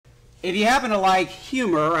If you happen to like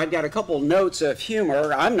humor, I've got a couple notes of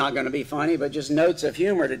humor. I'm not going to be funny, but just notes of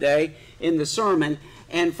humor today in the sermon.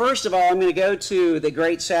 And first of all, I'm going to go to the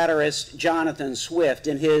great satirist Jonathan Swift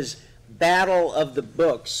in his Battle of the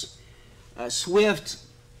Books. Swift,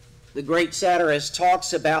 the great satirist,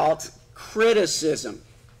 talks about criticism.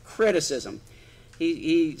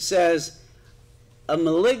 He says, a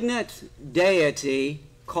malignant deity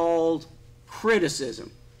called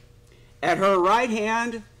criticism. At her right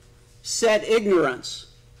hand sat ignorance,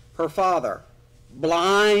 her father,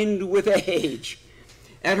 blind with age.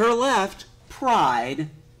 At her left, pride,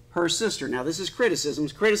 her sister. Now this is criticism.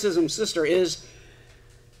 Criticism's sister is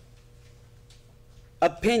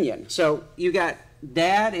opinion. So you got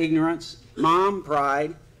dad, ignorance, mom,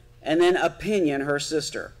 pride, and then opinion, her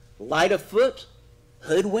sister. Light of foot,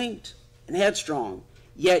 hoodwinked, and headstrong,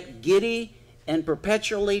 yet giddy and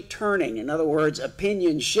perpetually turning. In other words,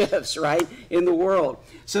 opinion shifts, right, in the world.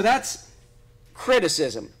 So that's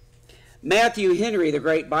criticism. Matthew Henry, the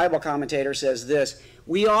great Bible commentator, says this: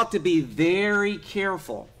 we ought to be very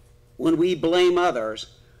careful when we blame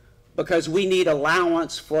others because we need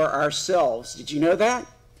allowance for ourselves. Did you know that?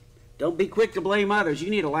 Don't be quick to blame others.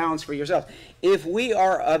 You need allowance for yourself. If we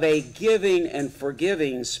are of a giving and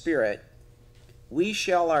forgiving spirit, we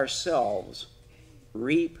shall ourselves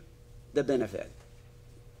reap the benefit.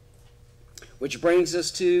 Which brings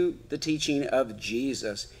us to the teaching of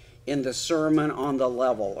Jesus in the Sermon on the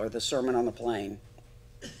Level, or the Sermon on the Plain.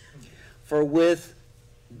 For with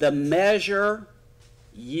the measure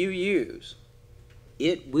you use,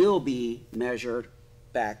 it will be measured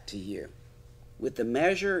back to you. With the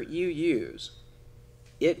measure you use,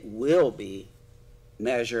 it will be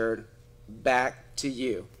measured back to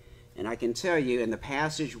you. And I can tell you, in the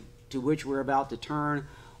passage to which we're about to turn,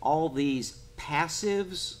 all these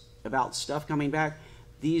passives about stuff coming back,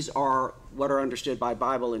 these are what are understood by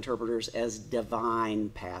Bible interpreters as divine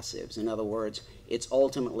passives. In other words, it's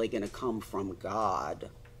ultimately going to come from God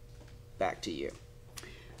back to you.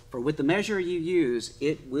 For with the measure you use,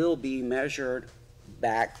 it will be measured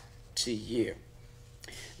back to you.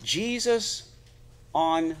 Jesus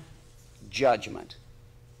on judgment.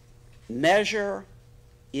 Measure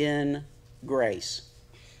in grace.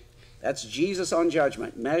 That's Jesus on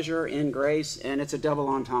judgment. Measure in grace, and it's a double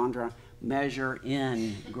entendre. Measure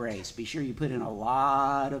in grace. Be sure you put in a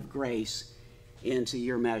lot of grace into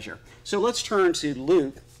your measure. So let's turn to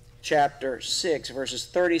Luke chapter 6, verses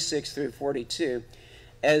 36 through 42,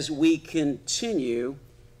 as we continue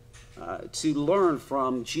to learn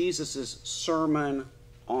from Jesus' Sermon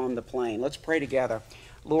on the Plain. Let's pray together.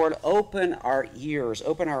 Lord, open our ears,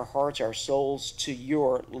 open our hearts, our souls to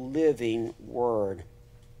your living word,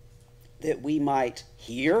 that we might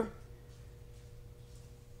hear,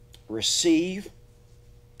 receive,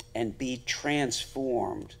 and be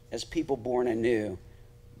transformed as people born anew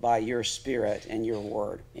by your Spirit and your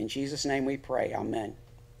word. In Jesus' name we pray. Amen.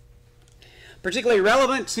 Particularly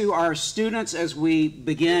relevant to our students as we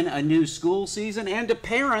begin a new school season, and to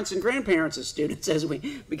parents and grandparents of students as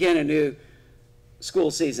we begin a new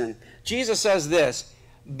school season. Jesus says this: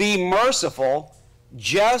 be merciful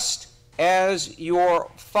just as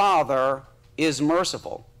your Father is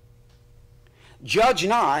merciful. Judge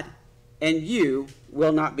not, and you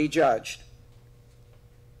will not be judged.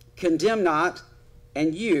 Condemn not,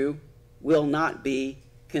 and you will not be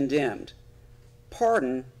condemned.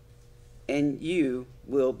 Pardon, and you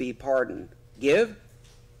will be pardoned. Give,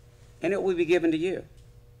 and it will be given to you.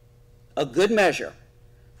 A good measure,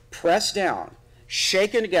 pressed down,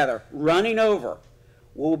 shaken together, running over,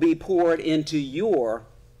 will be poured into your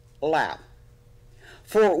lap.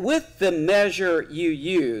 For with the measure you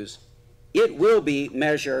use, it will be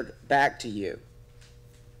measured back to you.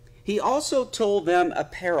 He also told them a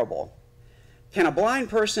parable. Can a blind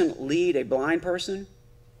person lead a blind person?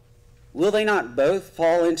 Will they not both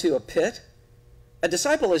fall into a pit? A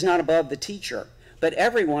disciple is not above the teacher, but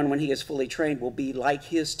everyone, when he is fully trained, will be like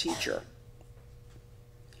his teacher.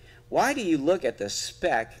 Why do you look at the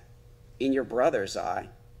speck in your brother's eye,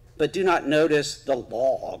 but do not notice the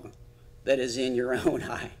log that is in your own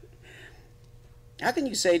eye? How can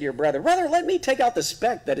you say to your brother, brother, let me take out the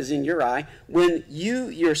speck that is in your eye, when you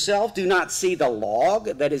yourself do not see the log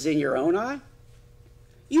that is in your own eye?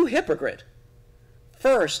 You hypocrite!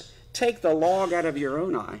 First, take the log out of your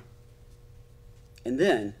own eye, and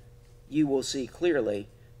then you will see clearly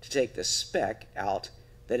to take the speck out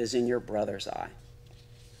that is in your brother's eye.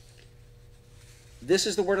 This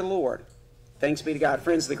is the word of the Lord. Thanks be to God.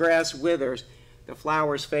 Friends, the grass withers, the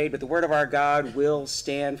flowers fade, but the word of our God will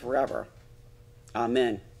stand forever.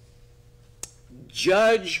 Amen.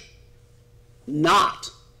 Judge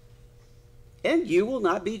not, and you will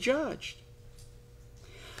not be judged.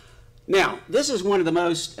 Now, this is one of the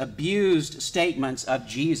most abused statements of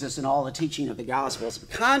Jesus in all the teaching of the Gospels.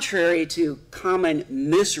 Contrary to common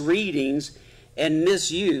misreadings and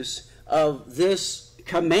misuse of this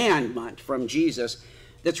commandment from Jesus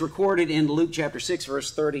that's recorded in Luke chapter 6,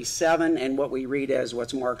 verse 37, and what we read as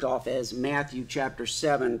what's marked off as Matthew chapter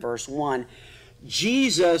 7, verse 1,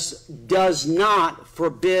 Jesus does not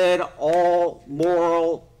forbid all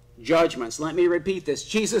moral judgments. Let me repeat this.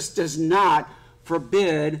 Jesus does not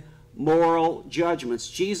forbid moral judgments.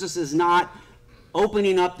 Jesus is not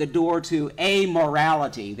opening up the door to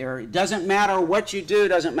amorality. It doesn't matter what you do,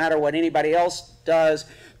 doesn't matter what anybody else does.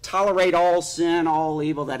 Tolerate all sin, all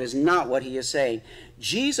evil. That is not what he is saying.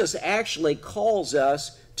 Jesus actually calls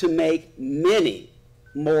us to make many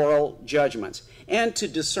moral judgments and to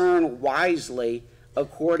discern wisely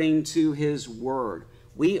according to his word.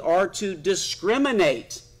 We are to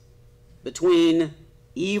discriminate between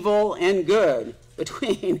evil and good,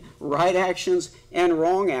 between right actions and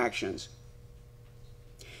wrong actions.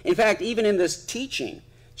 In fact, even in this teaching,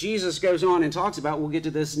 Jesus goes on and talks about, we'll get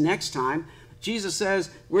to this next time, Jesus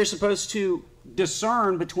says we're supposed to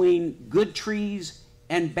discern between good trees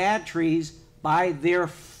and bad trees by their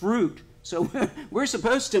fruit. So we're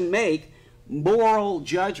supposed to make moral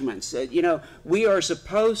judgments. We are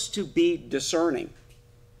supposed to be discerning.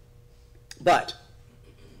 But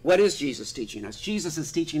what is Jesus teaching us? Jesus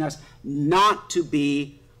is teaching us not to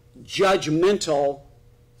be judgmental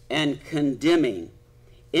and condemning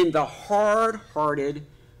in the hard-hearted,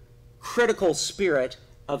 critical spirit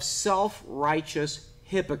of self-righteous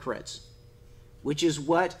hypocrites, which is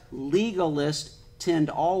what legalists tend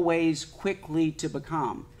always quickly to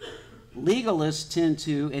become. Legalists tend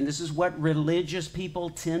to, and this is what religious people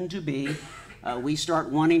tend to be, we start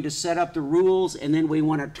wanting to set up the rules and then we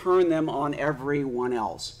want to turn them on everyone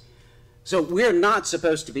else. So we're not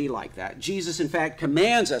supposed to be like that. Jesus, in fact,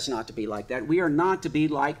 commands us not to be like that. We are not to be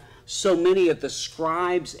like so many of the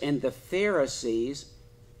scribes and the Pharisees,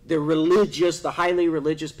 the religious, the highly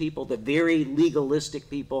religious people, the very legalistic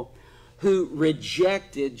people who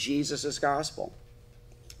rejected Jesus' gospel.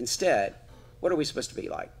 Instead, what are we supposed to be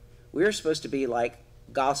like? We're supposed to be like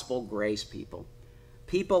gospel grace people,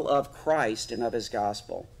 people of Christ and of his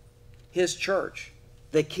gospel, his church,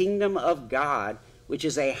 the kingdom of God, which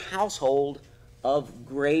is a household of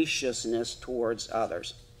graciousness towards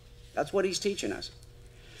others. That's what he's teaching us.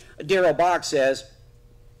 Darrell Bock says,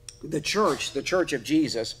 the church of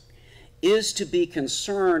Jesus, is to be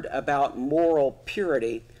concerned about moral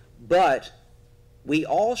purity, but we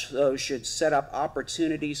also should set up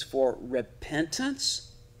opportunities for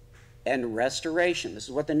repentance and restoration. This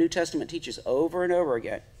is what the New Testament teaches over and over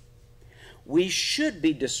again. We should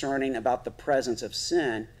be discerning about the presence of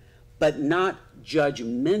sin, but not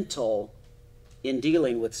judgmental in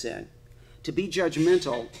dealing with sin. To be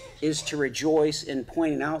judgmental is to rejoice in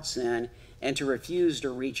pointing out sin and to refuse to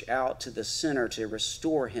reach out to the sinner to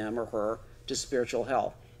restore him or her to spiritual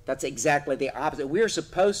health. That's exactly the opposite. We're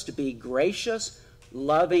supposed to be gracious,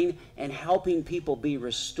 loving, and helping people be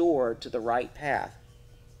restored to the right path.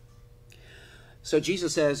 So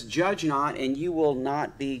Jesus says, judge not, and you will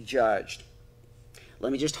not be judged.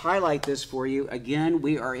 Let me just highlight this for you. Again,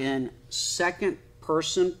 we are in second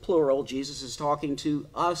person plural. Jesus is talking to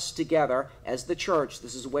us together as the church.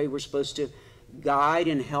 This is the way we're supposed to guide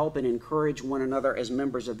and help and encourage one another as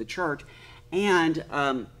members of the church. And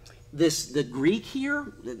the Greek here,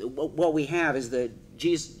 what we have is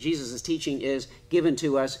Jesus' teaching is given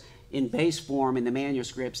to us in base form in the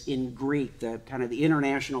manuscripts in Greek, the kind of the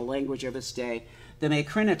international language of its day. The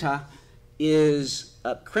mekrinita is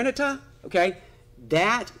krinita, okay?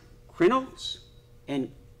 That, krinos, and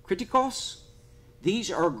kritikos, these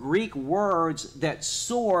are Greek words that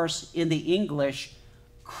source in the English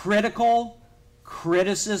critical,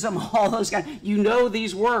 criticism, all those guys. You know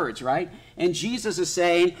these words, right? And Jesus is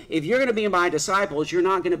saying, if you're going to be my disciples, you're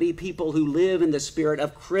not going to be people who live in the spirit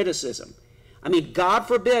of criticism. I mean, God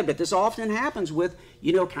forbid, but this often happens with,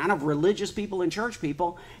 kind of religious people and church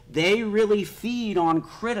people. They really feed on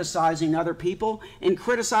criticizing other people and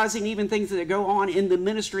criticizing even things that go on in the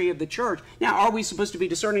ministry of the church. Now, are we supposed to be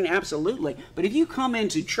discerning? Absolutely. But if you come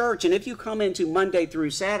into church and if you come into Monday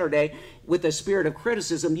through Saturday with a spirit of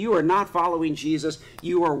criticism, you are not following Jesus.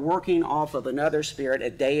 You are working off of another spirit,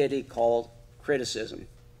 a deity called criticism.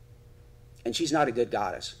 And she's not a good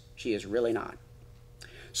goddess. She is really not.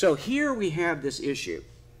 So here we have this issue.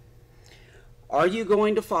 Are you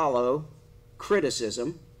going to follow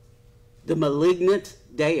criticism, the malignant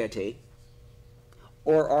deity,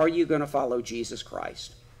 or are you going to follow Jesus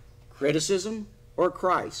Christ? Criticism or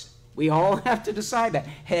Christ? We all have to decide that.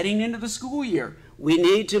 Heading into the school year, we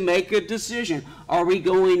need to make a decision. Are we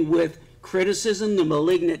going with criticism, the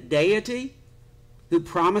malignant deity who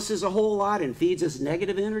promises a whole lot and feeds us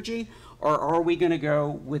negative energy? Or are we going to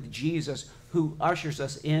go with Jesus who ushers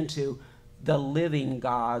us into the living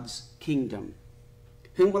God's kingdom?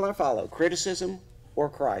 Whom will I follow, criticism or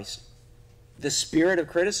Christ? The spirit of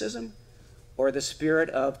criticism or the spirit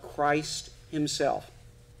of Christ himself?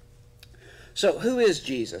 So who is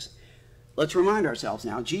Jesus? Let's remind ourselves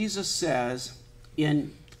now. Jesus says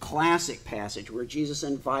in classic passage where Jesus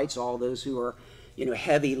invites all those who are,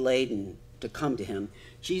 heavy laden to come to him.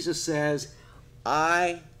 Jesus says,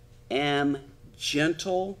 I am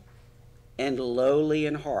gentle and lowly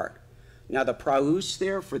in heart. Now the praus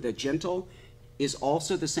there for the gentle is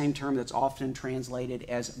also the same term that's often translated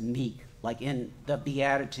as meek, like in the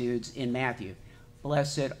Beatitudes in Matthew.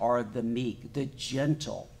 Blessed are the meek, the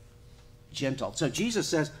gentle. So Jesus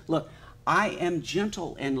says, look, I am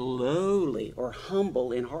gentle and lowly or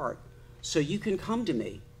humble in heart, so you can come to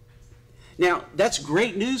me. Now, that's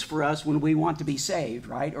great news for us when we want to be saved,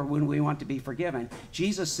 right? Or when we want to be forgiven.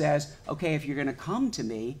 Jesus says, okay, if you're going to come to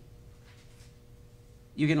me,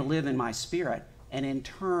 you're going to live in my spirit. And in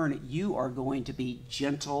turn, you are going to be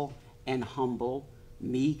gentle and humble,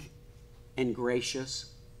 meek and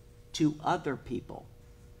gracious to other people,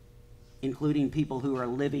 including people who are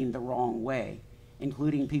living the wrong way,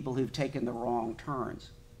 including people who've taken the wrong turns.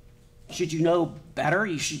 Should you know better?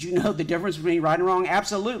 Should you know the difference between right and wrong?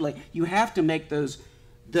 Absolutely. You have to make those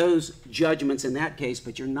judgments in that case,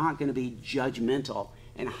 but you're not going to be judgmental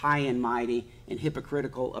and high and mighty and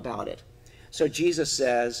hypocritical about it. So Jesus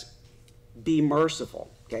says, be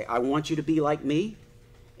merciful. Okay, I want you to be like me,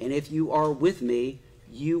 and if you are with me,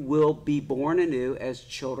 you will be born anew as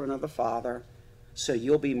children of the Father, so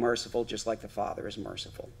you'll be merciful just like the Father is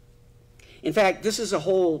merciful. In fact, this is a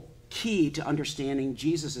whole key to understanding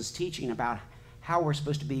Jesus' teaching about how we're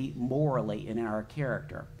supposed to be morally in our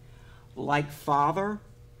character. Like father,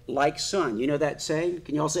 like son. You know that saying?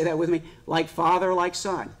 Can you all say that with me? Like father, like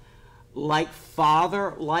son. Like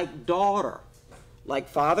father, like daughter. Like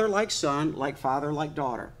father, like son, like father, like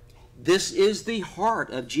daughter. This is the heart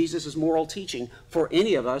of Jesus' moral teaching for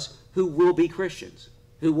any of us who will be Christians,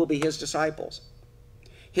 who will be his disciples.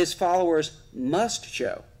 His followers must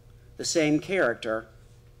show the same character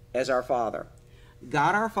as our Father.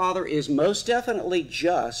 God our Father is most definitely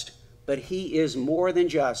just, but he is more than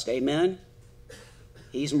just. Amen?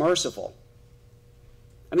 He's merciful.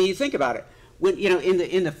 I mean, you think about it. When,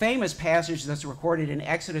 in the famous passage that's recorded in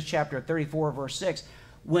Exodus chapter 34, verse 6,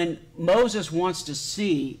 when Moses wants to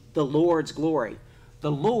see the Lord's glory,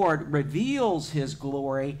 the Lord reveals his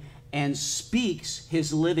glory and speaks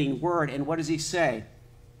his living word. And what does he say?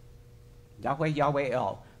 Yahweh, Yahweh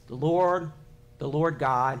El. The Lord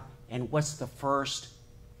God, and what's the first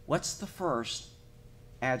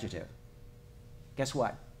adjective? Guess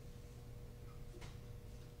what?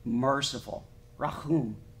 Merciful.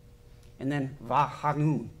 Rahum. And then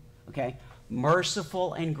Vahanun. Okay?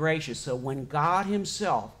 Merciful and gracious. So when God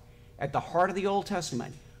himself, at the heart of the Old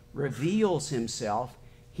Testament, reveals himself,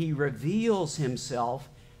 he reveals himself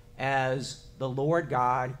as the Lord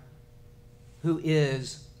God who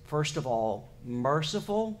is, first of all,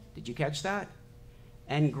 merciful, did you catch that?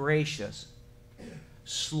 And gracious,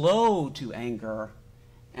 slow to anger,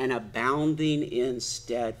 and abounding in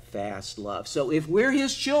steadfast love. So if we're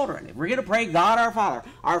his children, if we're going to pray God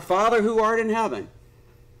our Father who art in heaven,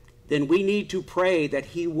 then we need to pray that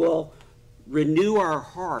he will renew our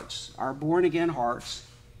hearts, our born-again hearts,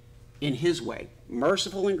 in his way,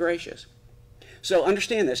 merciful and gracious. So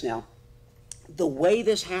understand this now. The way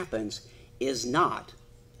this happens is not,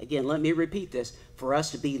 again, let me repeat this, for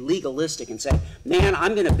us to be legalistic and say, man,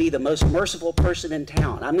 I'm going to be the most merciful person in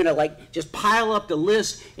town. I'm going to just pile up the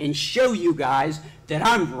list and show you guys that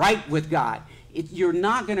I'm right with God. You're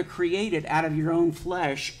not going to create it out of your own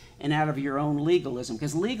flesh and out of your own legalism,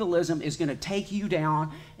 because legalism is going to take you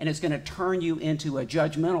down and it's going to turn you into a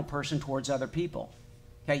judgmental person towards other people.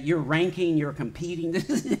 Okay, you're ranking, you're competing.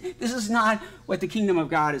 This is not what the kingdom of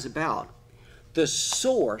God is about. The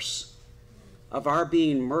source of our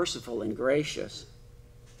being merciful and gracious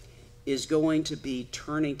is going to be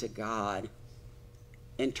turning to God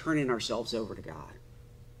and turning ourselves over to God.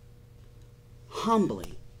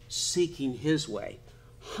 Humbly seeking his way.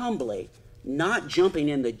 Humbly, not jumping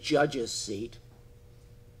in the judge's seat,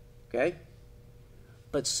 okay?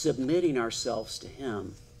 But submitting ourselves to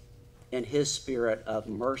him and his spirit of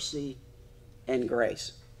mercy and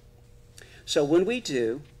grace. So when we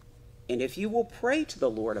do, and if you will pray to the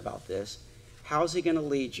Lord about this, how's he going to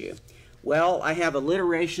lead you? Well, I have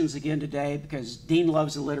alliterations again today because Dean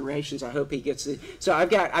loves alliterations. I hope he gets it. So I've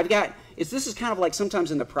got, this is kind of like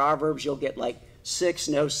sometimes in the Proverbs you'll get like 6,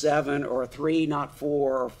 no 7, or 3, not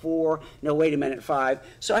 4, or 4, no, wait a minute, 5.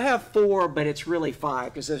 So I have 4, but it's really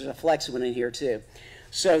 5 because there's a flex one in here too.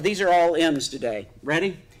 So these are all M's today.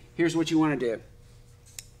 Ready? Here's what you want to do.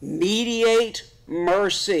 Mediate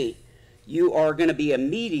mercy. You are going to be a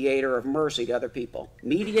mediator of mercy to other people.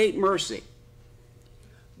 Mediate mercy.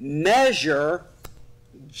 Measure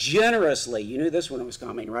generously. You knew this one was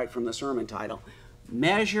coming, right, from the sermon title.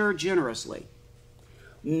 Measure generously.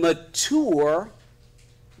 Mature,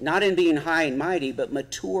 not in being high and mighty, but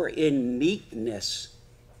mature in meekness.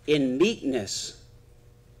 In meekness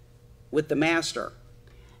with the master.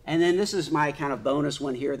 And then this is my kind of bonus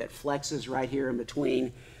one here that flexes right here in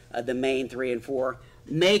between the main 3 and 4.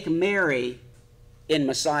 Make merry in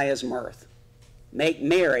Messiah's mirth. Make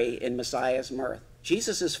merry in Messiah's mirth.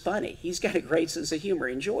 Jesus is funny. He's got a great sense of humor.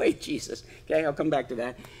 Enjoy Jesus. Okay, I'll come back to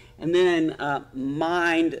that. And then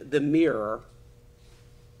mind the mirror.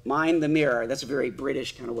 Mind the mirror. That's a very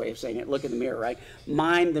British kind of way of saying it. Look in the mirror, right?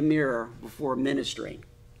 Mind the mirror before ministering.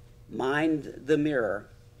 Mind the mirror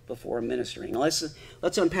before ministering. Now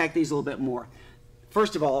let's unpack these a little bit more.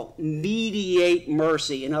 First of all, mediate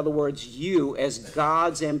mercy. In other words, you as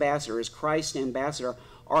God's ambassador, as Christ's ambassador,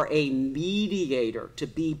 are a mediator, to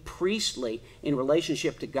be priestly in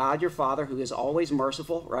relationship to God your Father, who is always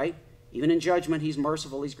merciful, right? Even in judgment, he's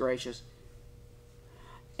merciful, he's gracious.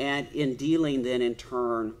 And in dealing then in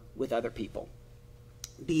turn with other people.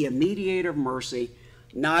 Be a mediator of mercy,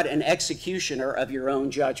 not an executioner of your own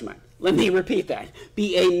judgment. Let me repeat that.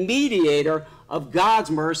 Be a mediator of God's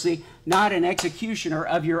mercy, not an executioner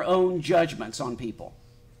of your own judgments on people.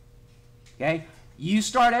 Okay? You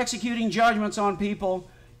start executing judgments on people,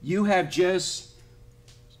 you have just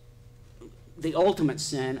the ultimate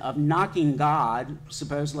sin of knocking God,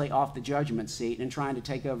 supposedly, off the judgment seat and trying to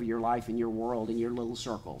take over your life and your world and your little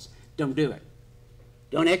circles. Don't do it.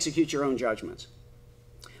 Don't execute your own judgments.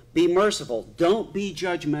 Be merciful. Don't be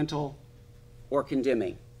judgmental or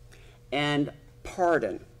condemning. And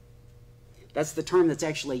pardon. That's the term that's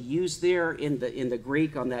actually used there in the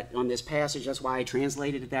Greek on this passage. That's why I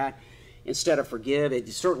translated that. Instead of forgive, it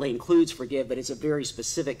certainly includes forgive, but it's a very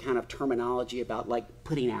specific kind of terminology about like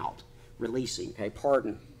putting out, releasing, okay,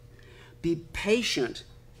 pardon. Be patient.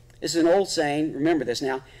 This is an old saying, remember this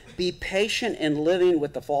now. Be patient in living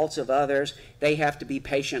with the faults of others. They have to be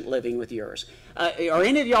patient living with yours. Are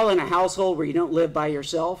any of y'all in a household where you don't live by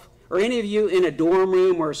yourself? Or any of you in a dorm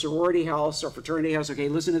room or a sorority house or fraternity house? Okay,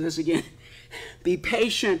 listen to this again. Be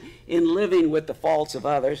patient in living with the faults of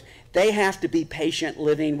others. They have to be patient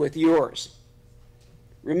living with yours.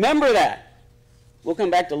 Remember that. We'll come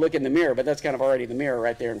back to look in the mirror, but that's kind of already the mirror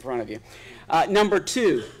right there in front of you. Number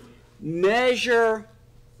 2, measure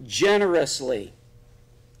generously.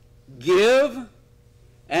 Give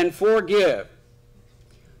and forgive,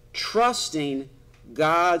 trusting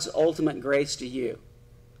God's ultimate grace to you.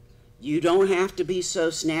 You don't have to be so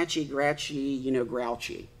snatchy, grouchy,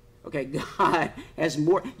 grouchy. Okay, God has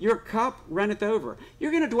more. Your cup runneth over.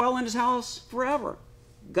 You're going to dwell in his house forever.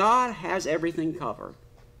 God has everything covered.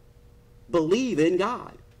 Believe in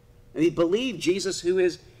God. I mean, believe Jesus, who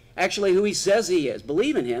is actually who he says he is.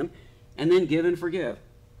 Believe in him, and then give and forgive.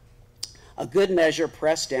 A good measure,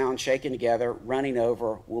 pressed down, shaken together, running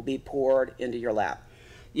over, will be poured into your lap.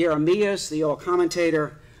 Jeremias, the old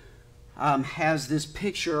commentator, has this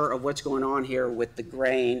picture of what's going on here with the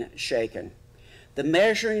grain shaken. The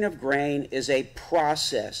measuring of grain is a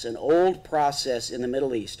process, an old process in the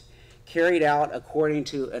Middle East, carried out according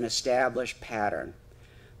to an established pattern.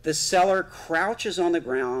 The seller crouches on the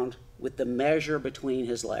ground with the measure between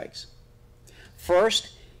his legs. First,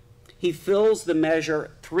 he fills the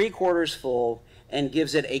measure 3/4 full and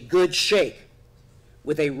gives it a good shake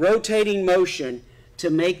with a rotating motion to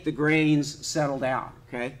make the grains settle down,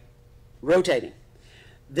 okay? Rotating.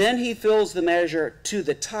 Then he fills the measure to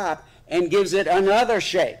the top and gives it another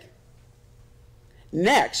shake.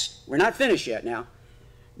 Next, we're not finished yet now.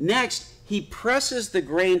 Next, he presses the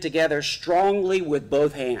grain together strongly with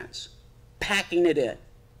both hands, packing it in.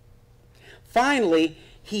 Finally,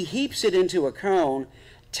 he heaps it into a cone,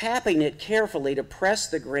 tapping it carefully to press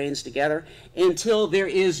the grains together until there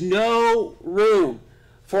is no room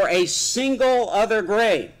for a single other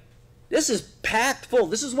grain. This is packed full.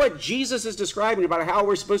 This is what Jesus is describing about how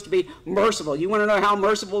we're supposed to be merciful. You want to know how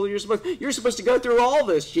merciful you're supposed to go through all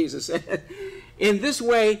this, Jesus said. In this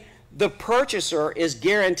way, the purchaser is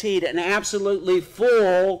guaranteed an absolutely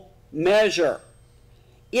full measure.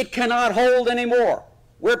 It cannot hold anymore.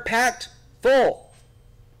 We're packed full.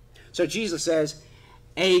 So Jesus says,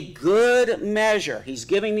 A good measure. He's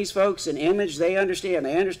giving these folks an image they understand.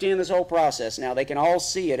 They understand this whole process now. They can all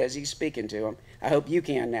see it as he's speaking to them. I hope you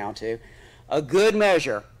can now too. A good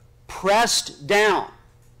measure, pressed down,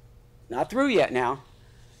 not through yet now,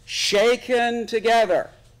 shaken together,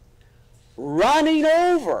 running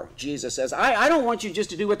over, Jesus says. I don't want you just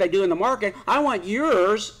to do what they do in the market. I want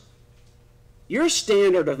your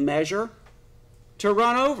standard of measure to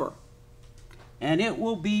run over. And it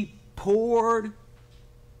will be poured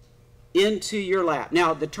into your lap.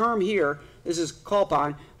 Now, the term here, this is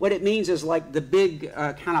kolpon. What it means is like the big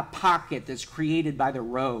kind of pocket that's created by the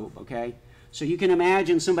robe, okay? So you can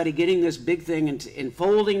imagine somebody getting this big thing and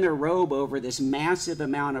folding their robe over this massive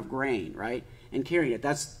amount of grain, right? And carrying it.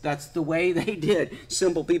 That's the way they did.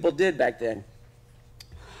 Simple people did back then.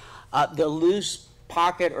 The loose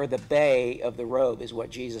pocket or the bay of the robe is what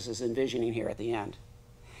Jesus is envisioning here at the end.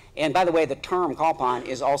 And by the way, the term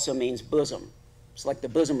kolpon also means bosom. It's like the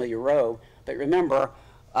bosom of your robe. But remember,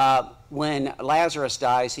 when Lazarus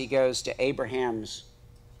dies, he goes to Abraham's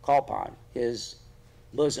kolpon, his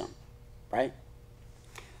bosom, right?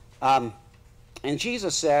 And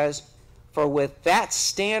Jesus says, for with that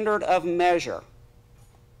standard of measure,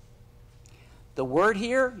 the word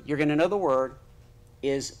here, you're going to know the word,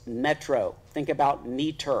 is metro. Think about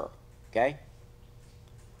meter, okay?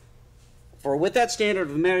 For with that standard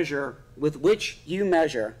of measure with which you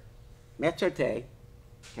measure, metrote,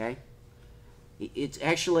 okay? It's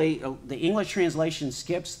actually, the English translation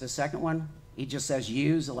skips the second one. He just says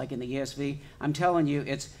use, like in the ESV. I'm telling you,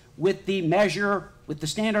 it's with the measure, with the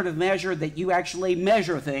standard of measure that you actually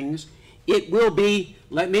measure things, it will be,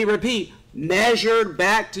 let me repeat, measured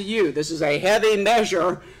back to you. This is a heavy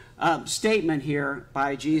measure statement here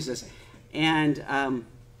by Jesus. And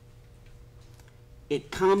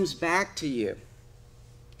it comes back to you.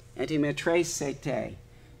 Antimetresete.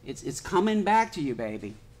 It's coming back to you,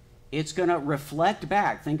 baby. It's going to reflect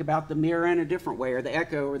back. Think about the mirror in a different way, or the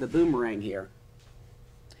echo, or the boomerang here.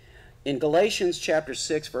 In Galatians chapter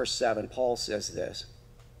 6, verse 7, Paul says this,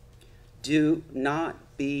 do not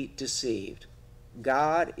be deceived.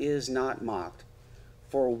 God is not mocked.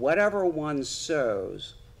 For whatever one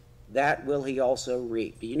sows, that will he also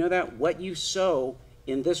reap. Do you know that? What you sow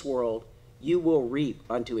in this world, you will reap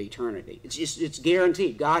unto eternity. It's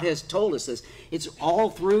guaranteed. God has told us this. It's all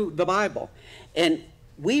through the Bible. And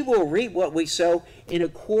we will reap what we sow in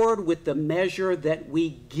accord with the measure that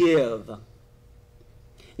we give.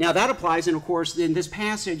 Now that applies, and of course, in this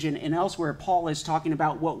passage and elsewhere, Paul is talking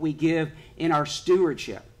about what we give in our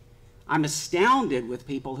stewardship. I'm astounded with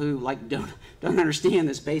people who don't understand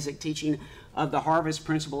this basic teaching of the harvest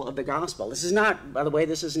principle of the gospel. This is not, by the way,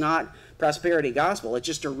 this is not prosperity gospel. It's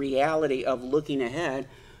just a reality of looking ahead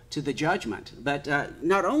to the judgment. But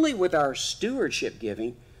not only with our stewardship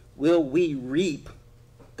giving will we reap,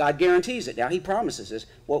 God guarantees it. Now, he promises us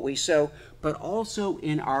what we sow, but also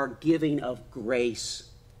in our giving of grace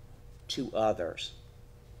to others.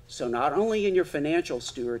 So not only in your financial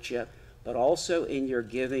stewardship, but also in your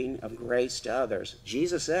giving of grace to others.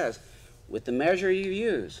 Jesus says, with the measure you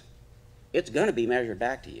use, it's going to be measured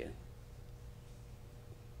back to you.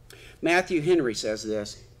 Matthew Henry says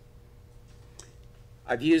this.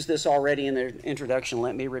 I've used this already in the introduction.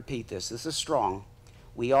 Let me repeat this. This is strong.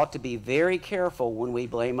 We ought to be very careful when we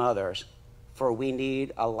blame others, for we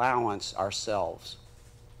need allowance ourselves.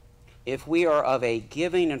 If we are of a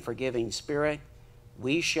giving and forgiving spirit,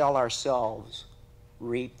 we shall ourselves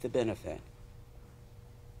reap the benefit.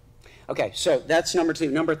 Okay, so that's number two.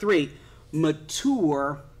 Number three,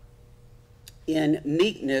 mature in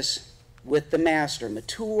meekness with the master.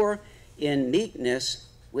 Mature in meekness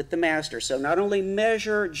with the master. So not only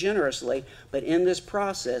measure generously, but in this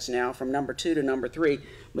process now, from number two to number three,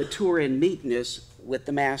 mature in meekness with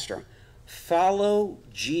the master. Follow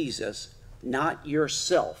Jesus, not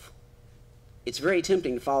yourself. It's very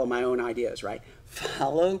tempting to follow my own ideas, right?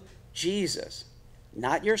 Follow Jesus,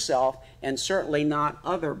 not yourself, and certainly not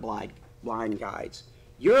other blind guides.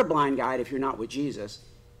 You're a blind guide if you're not with Jesus,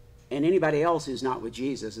 and anybody else who's not with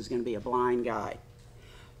Jesus is going to be a blind guide.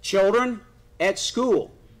 Children, at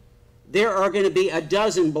school, there are going to be a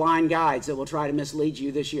dozen blind guides that will try to mislead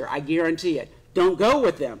you this year. I guarantee it. Don't go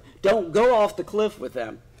with them. Don't go off the cliff with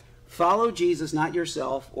them. Follow Jesus, not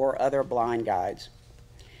yourself or other blind guides.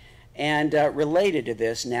 And related to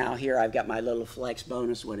this, now here I've got my little flex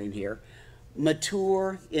bonus one in here.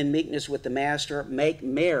 Mature in meekness with the master, make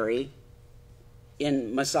merry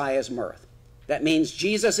in Messiah's mirth. That means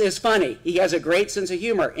Jesus is funny. He has a great sense of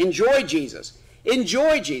humor. Enjoy Jesus.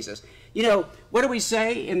 Enjoy Jesus. You know, what do we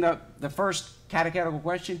say in the first catechetical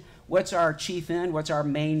question? What's our chief end? What's our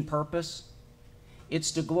main purpose?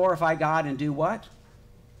 It's to glorify God and do what?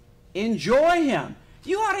 Enjoy him.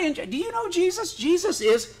 You ought to enjoy. Do you know Jesus? Jesus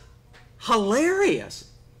is hilarious.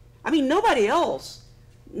 I mean, nobody else,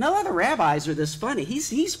 no other rabbis are this funny.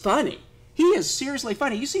 He's funny. He is seriously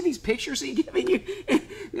funny. You see these pictures he's giving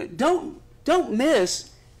you? Don't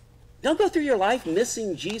go through your life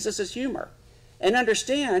missing Jesus' humor. And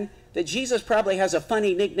understand that Jesus probably has a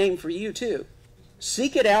funny nickname for you too.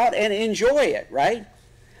 Seek it out and enjoy it, right?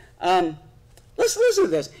 Let's listen to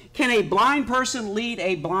this. Can a blind person lead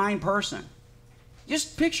a blind person?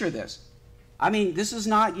 Just picture this. I mean, this is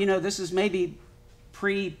not, this is maybe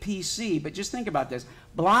pre-PC, but just think about this.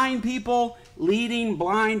 Blind people leading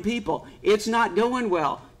blind people. It's not going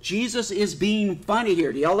well. Jesus is being funny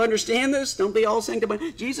here. Do y'all understand this? Don't be all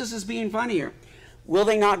sanctified. Jesus is being funny here. Will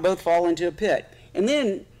they not both fall into a pit? And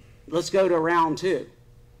then let's go to round 2.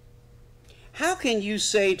 How can you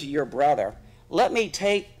say to your brother, let me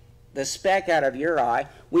take the speck out of your eye,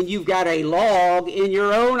 when you've got a log in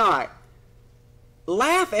your own eye?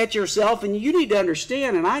 Laugh at yourself, and you need to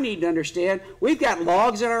understand, and I need to understand, we've got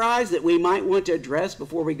logs in our eyes that we might want to address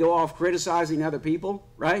before we go off criticizing other people,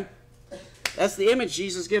 right? That's the image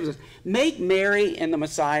Jesus gives us. Make merry in the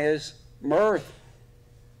Messiah's mirth.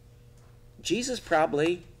 Jesus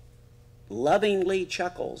probably lovingly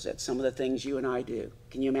chuckles at some of the things you and I do.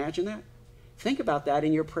 Can you imagine that? Think about that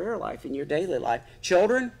in your prayer life, in your daily life.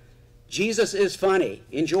 Children, Jesus is funny.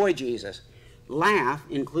 Enjoy Jesus. Laugh,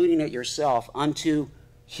 including at yourself, unto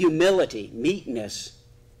humility, meekness,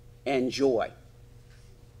 and joy.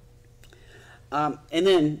 And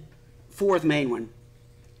then, 4th main one,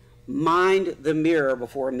 mind the mirror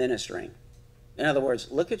before ministering. In other words,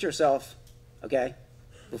 look at yourself, okay,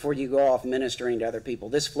 before you go off ministering to other people.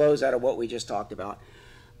 This flows out of what we just talked about.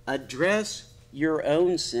 Address your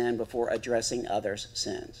own sin before addressing others'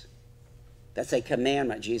 sins. That's a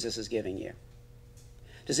commandment Jesus is giving you.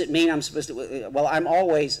 Does it mean I'm supposed to, well, I'm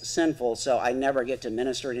always sinful, so I never get to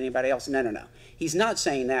minister to anybody else? No. He's not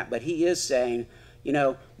saying that, but he is saying,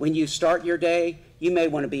 when you start your day, you may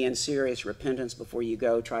want to be in serious repentance before you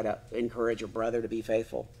go try to encourage your brother to be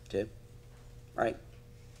faithful too, right?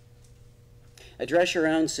 Address your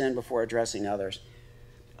own sin before addressing others.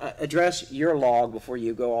 Address your log before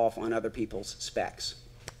you go off on other people's specks.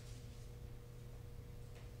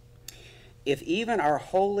 If even our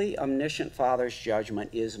holy, omniscient Father's judgment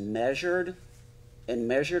is measured and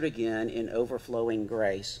measured again in overflowing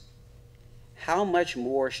grace, how much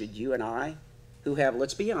more should you and I, who have,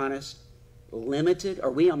 let's be honest, limited, are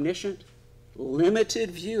we omniscient? Limited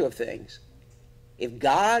view of things. If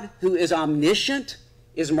God, who is omniscient,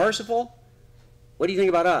 is merciful, what do you think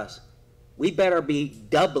about us? We better be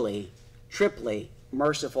doubly, triply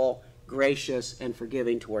merciful, gracious, and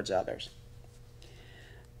forgiving towards others.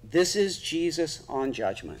 This is Jesus on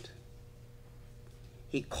judgment.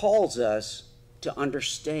 He calls us to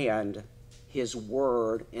understand his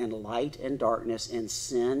word in light and darkness, in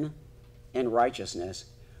sin and righteousness,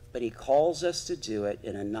 but he calls us to do it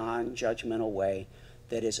in a non-judgmental way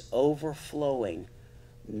that is overflowing,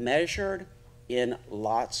 measured in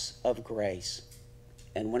lots of grace.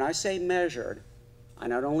 And when I say measured, I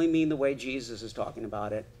not only mean the way Jesus is talking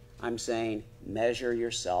about it, I'm saying measure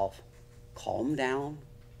yourself, calm down,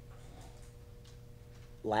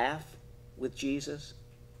 laugh with Jesus,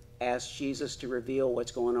 ask Jesus to reveal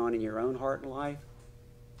what's going on in your own heart and life,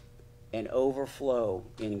 and overflow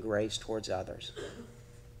in grace towards others.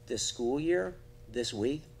 This school year, this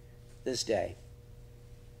week, this day,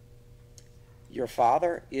 your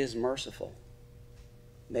Father is merciful.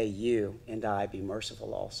 May you and I be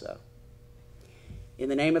merciful also. In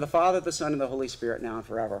the name of the Father, the Son, and the Holy Spirit, now and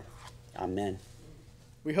forever. Amen.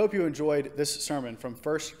 We hope you enjoyed this sermon from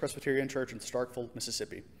First Presbyterian Church in Starkville,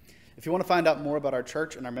 Mississippi. If you want to find out more about our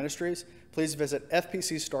church and our ministries, please visit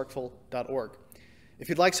fpcstarkville.org. If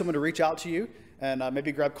you'd like someone to reach out to you and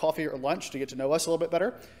maybe grab coffee or lunch to get to know us a little bit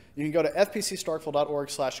better, you can go to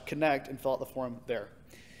fpcstarkville.org/connect and fill out the form there.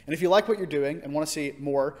 And if you like what you're doing and want to see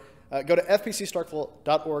more, go to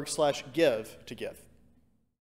fpcstarkville.org/give to give.